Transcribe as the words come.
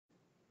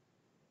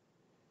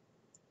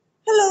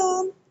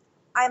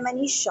I'm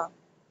Anisha.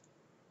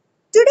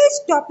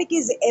 Today's topic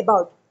is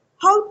about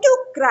how to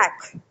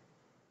crack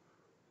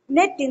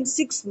NET in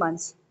 6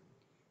 months.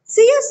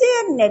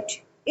 CSIR NET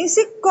is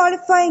a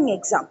qualifying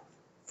exam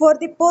for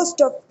the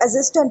post of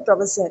assistant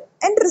professor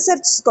and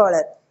research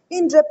scholar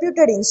in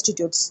reputed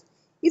institutes.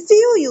 If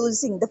you are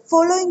using the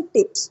following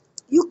tips,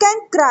 you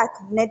can crack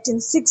NET in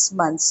 6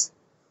 months.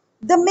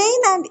 The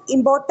main and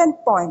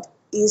important point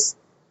is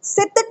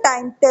set the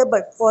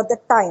timetable for the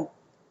time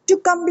to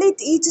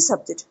complete each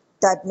subject.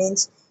 That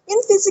means in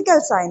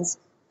physical science,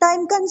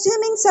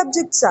 time-consuming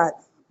subjects are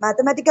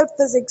mathematical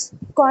physics,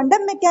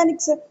 quantum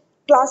mechanics,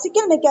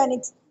 classical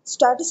mechanics,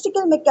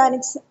 statistical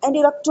mechanics, and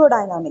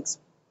electrodynamics.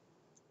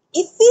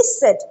 If we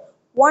set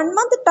 1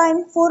 month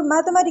time for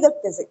mathematical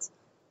physics,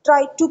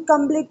 try to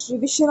complete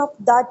revision of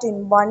that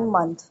in 1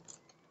 month.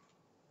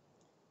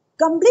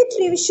 Complete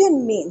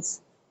revision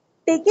means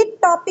take a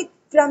topic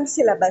from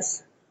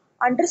syllabus,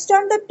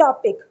 understand the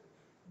topic,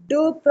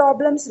 do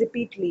problems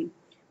repeatedly,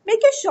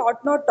 make a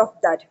short note of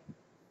that.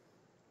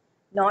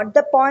 Not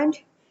the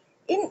point.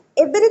 In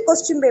every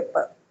question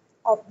paper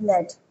of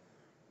NET,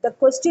 the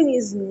question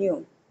is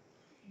new.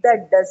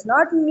 That does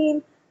not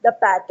mean the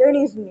pattern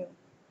is new.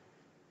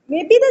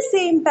 Maybe the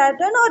same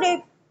pattern or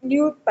a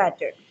new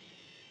pattern.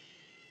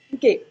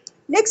 Okay,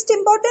 next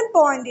important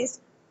point is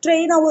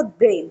train our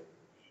brain.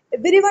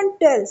 Everyone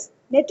tells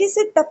NET is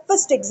the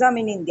toughest exam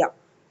in India.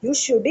 You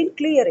shouldn't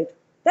clear it.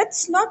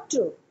 That's not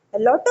true. A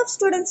lot of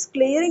students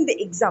clearing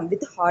the exam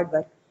with hard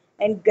work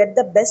and get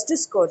the best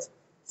scores.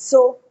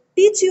 So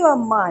teach your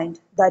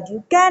mind that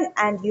you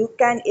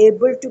can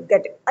able to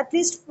get at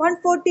least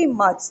 140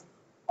 marks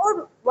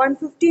or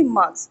 150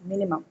 marks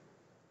minimum.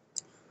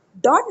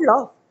 Don't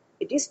laugh.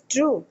 It is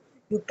true.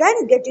 You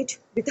can get it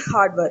with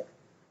hard work.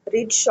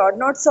 Read short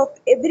notes of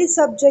every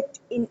subject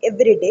in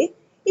every day.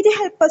 It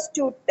helps us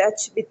to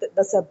touch with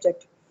the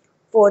subject.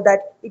 For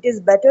that, it is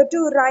better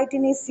to write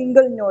in a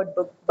single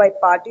notebook by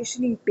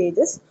partitioning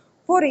pages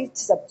for each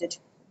subject.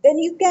 Then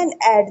you can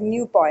add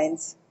new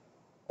points.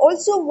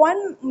 Also,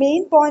 one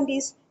main point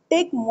is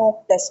take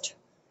mock test.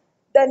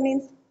 That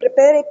means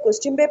prepare a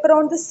question paper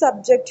on the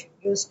subject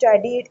you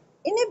studied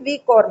in a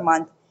week or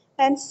month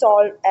and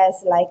solve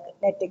as like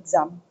NET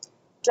exam.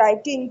 Try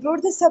to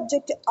include the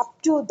subject up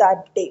to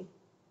that day.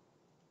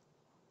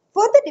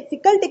 For the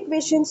difficult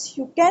equations,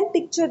 you can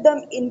picture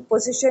them in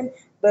position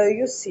where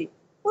you see.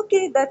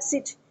 Okay, that's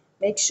it.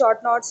 Make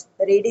short notes,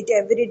 read it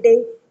every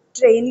day,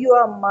 train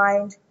your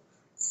mind.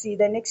 See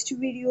the next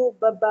video.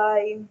 Bye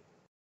bye.